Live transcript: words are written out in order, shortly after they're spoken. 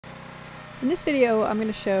In this video, I'm going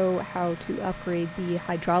to show how to upgrade the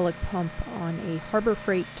hydraulic pump on a Harbor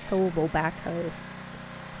Freight towable backhoe.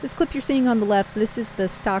 This clip you're seeing on the left, this is the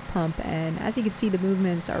stock pump, and as you can see the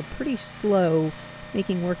movements are pretty slow,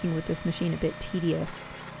 making working with this machine a bit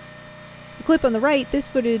tedious. The clip on the right, this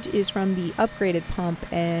footage is from the upgraded pump,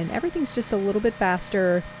 and everything's just a little bit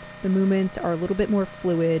faster, the movements are a little bit more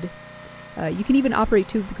fluid. You can even operate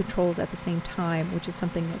two of the controls at the same time, which is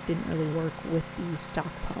something that didn't really work with the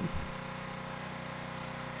stock pump.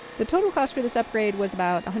 The total cost for this upgrade was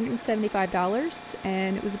about $175,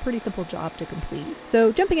 and it was a pretty simple job to complete.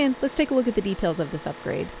 So jumping in, let's take a look at the details of this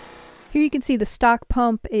upgrade. Here you can see the stock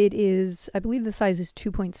pump. It is, I believe the size is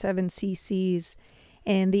 2.7 cc's,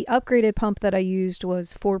 and the upgraded pump that I used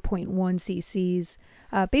was 4.1 cc's.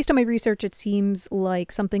 Based on my research, it seems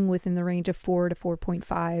like something within the range of 4 to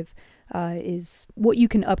 4.5 is what you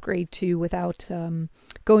can upgrade to without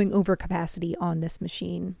going over capacity on this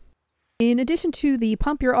machine. In addition to the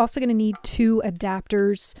pump, you're also going to need two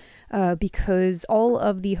adapters because all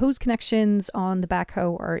of the hose connections on the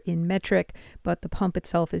backhoe are in metric, but the pump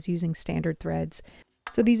itself is using standard threads.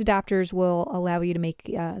 So these adapters will allow you to make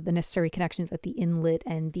the necessary connections at the inlet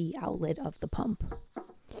and the outlet of the pump.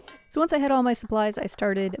 So once I had all my supplies, I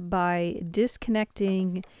started by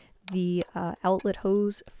disconnecting the outlet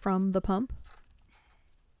hose from the pump.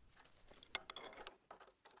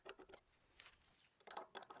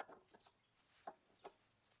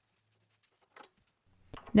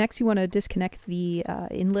 Next, you want to disconnect the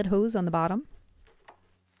inlet hose on the bottom.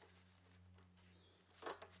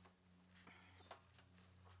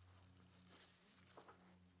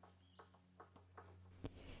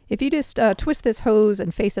 If you just twist this hose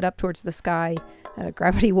and face it up towards the sky,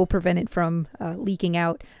 gravity will prevent it from leaking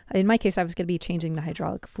out. In my case, I was going to be changing the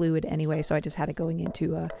hydraulic fluid anyway, so I just had it going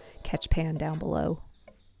into a catch pan down below.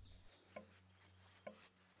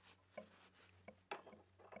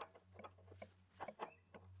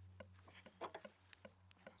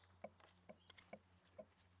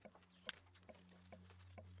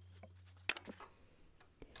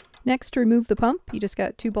 Next, to remove the pump, you just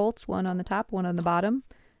got two bolts, one on the top, one on the bottom.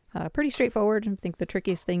 Pretty straightforward. I think the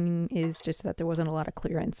trickiest thing is just that there wasn't a lot of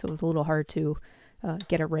clearance, so it was a little hard to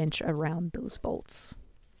get a wrench around those bolts.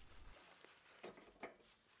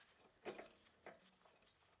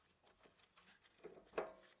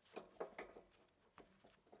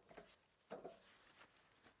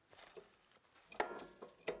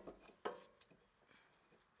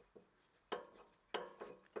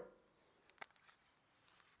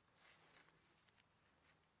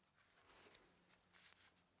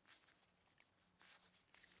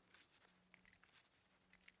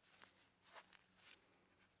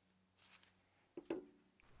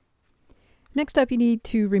 Next up, you need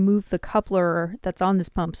to remove the coupler that's on this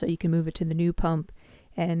pump so you can move it to the new pump,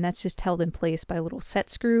 and that's just held in place by a little set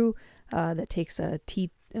screw that takes a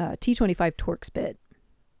T25 Torx bit.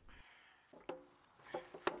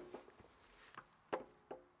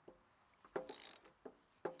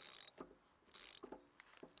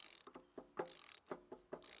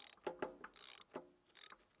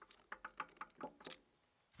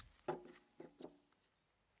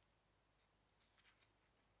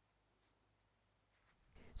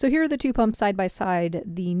 So here are the two pumps side by side.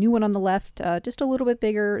 The new one on the left, just a little bit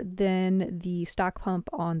bigger than the stock pump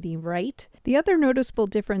on the right. The other noticeable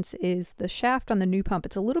difference is the shaft on the new pump.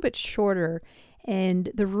 It's a little bit shorter, and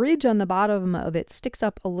the ridge on the bottom of it sticks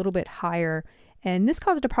up a little bit higher. And this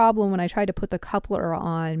caused a problem when I tried to put the coupler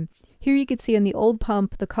on. Here you can see in the old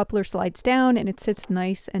pump, the coupler slides down and it sits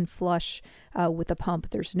nice and flush with the pump.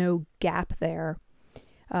 There's no gap there.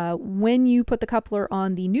 When you put the coupler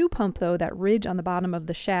on the new pump, though, that ridge on the bottom of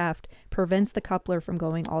the shaft prevents the coupler from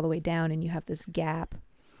going all the way down, and you have this gap.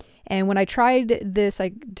 And when I tried this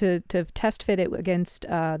to test fit it against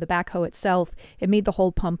the backhoe itself, it made the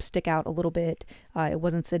whole pump stick out a little bit. It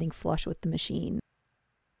wasn't sitting flush with the machine.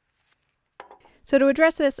 So to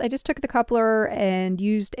address this, I just took the coupler and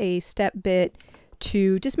used a step bit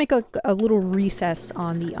to just make a little recess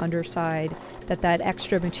on the underside that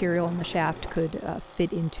extra material in the shaft could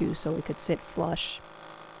fit into so it could sit flush.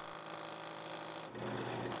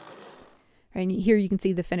 And here you can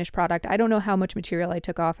see the finished product. I don't know how much material I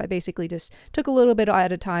took off. I basically just took a little bit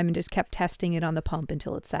at a time and just kept testing it on the pump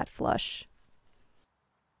until it sat flush.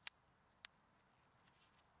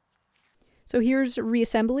 So here's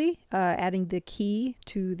reassembly, adding the key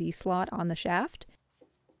to the slot on the shaft,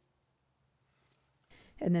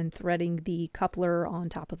 and then threading the coupler on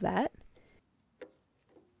top of that,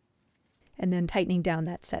 and then tightening down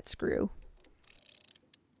that set screw.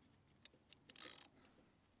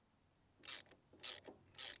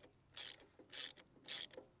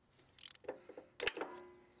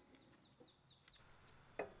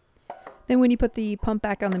 Then when you put the pump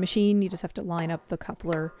back on the machine, you just have to line up the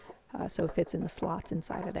coupler so it fits in the slots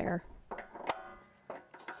inside of there.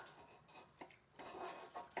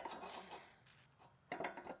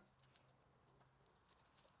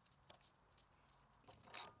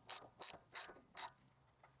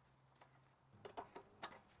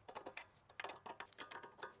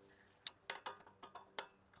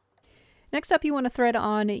 Next up, you want to thread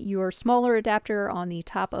on your smaller adapter on the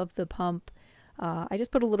top of the pump. I just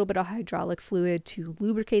put a little bit of hydraulic fluid to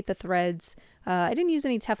lubricate the threads. I didn't use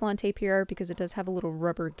any Teflon tape here because it does have a little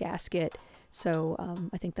rubber gasket, so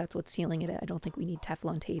I think that's what's sealing it. I don't think we need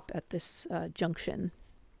Teflon tape at this junction.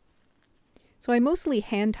 So I mostly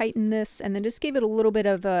hand tightened this and then just gave it a little bit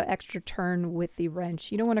of extra turn with the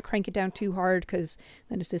wrench. You don't want to crank it down too hard because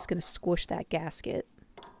then it's just going to squish that gasket.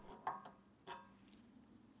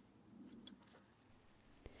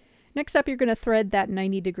 Next up, you're going to thread that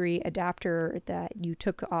 90-degree adapter that you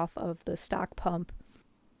took off of the stock pump.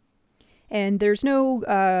 And there's no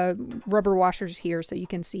rubber washers here, so you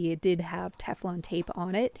can see it did have Teflon tape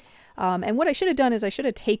on it. And what I should have done is I should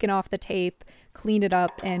have taken off the tape, cleaned it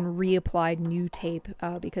up, and reapplied new tape,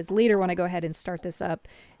 because later when I go ahead and start this up,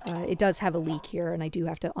 it does have a leak here, and I do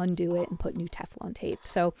have to undo it and put new Teflon tape.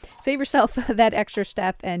 So save yourself that extra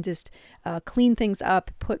step and just clean things up,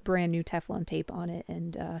 put brand new Teflon tape on it,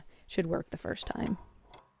 and should work the first time.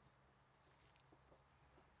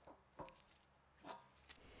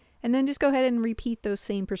 And then just go ahead and repeat those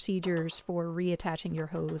same procedures for reattaching your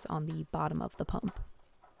hose on the bottom of the pump.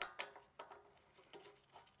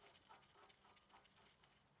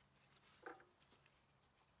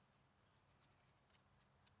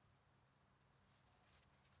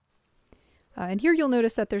 And here you'll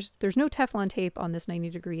notice that there's no Teflon tape on this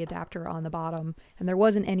 90-degree adapter on the bottom, and there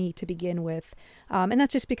wasn't any to begin with. And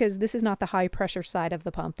that's just because this is not the high pressure side of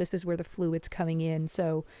the pump. This is where the fluid's coming in,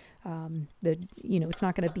 so it's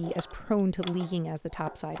not going to be as prone to leaking as the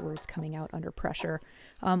top side where it's coming out under pressure.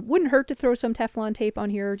 Wouldn't hurt to throw some Teflon tape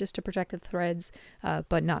on here just to protect the threads,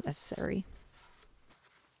 but not necessary.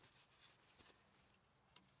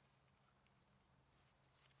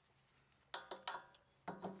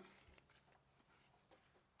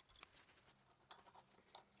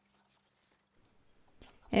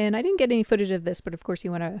 And I didn't get any footage of this, but of course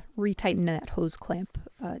you want to retighten that hose clamp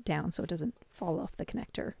down so it doesn't fall off the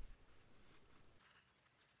connector.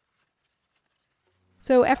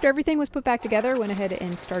 So after everything was put back together, went ahead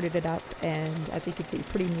and started it up, and as you can see,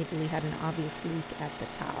 pretty immediately had an obvious leak at the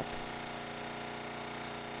top.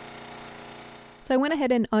 So I went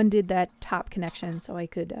ahead and undid that top connection so I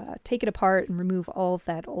could take it apart and remove all of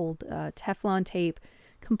that old Teflon tape,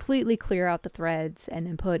 completely clear out the threads, and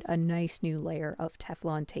then put a nice new layer of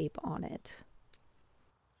Teflon tape on it.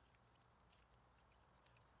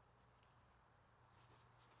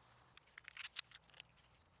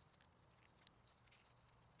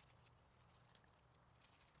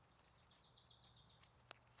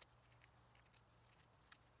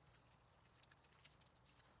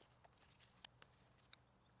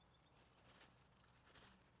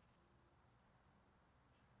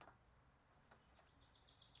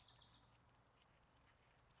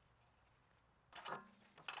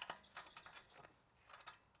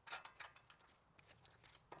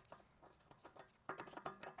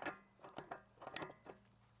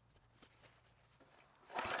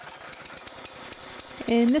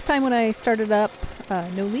 And this time when I started up,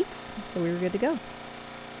 no leaks, so we were good to go.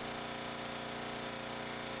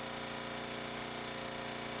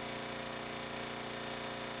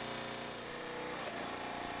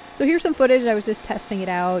 So here's some footage. I was just testing it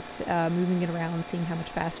out, moving it around, seeing how much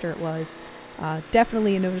faster it was.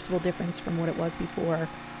 Definitely a noticeable difference from what it was before.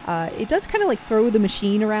 It does kind of like throw the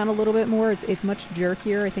machine around a little bit more. It's much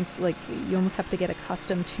jerkier. I think like you almost have to get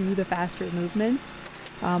accustomed to the faster movements.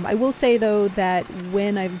 I will say though that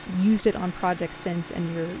when I've used it on projects since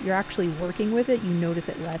and you're actually working with it, you notice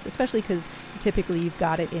it less, especially because typically you've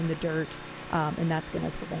got it in the dirt, and that's going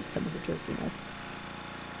to prevent some of the jerkiness.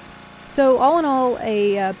 So all in all,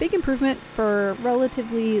 a big improvement for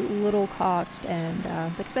relatively little cost, and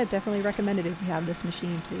like I said, definitely recommend it if you have this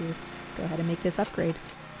machine to go ahead and make this upgrade.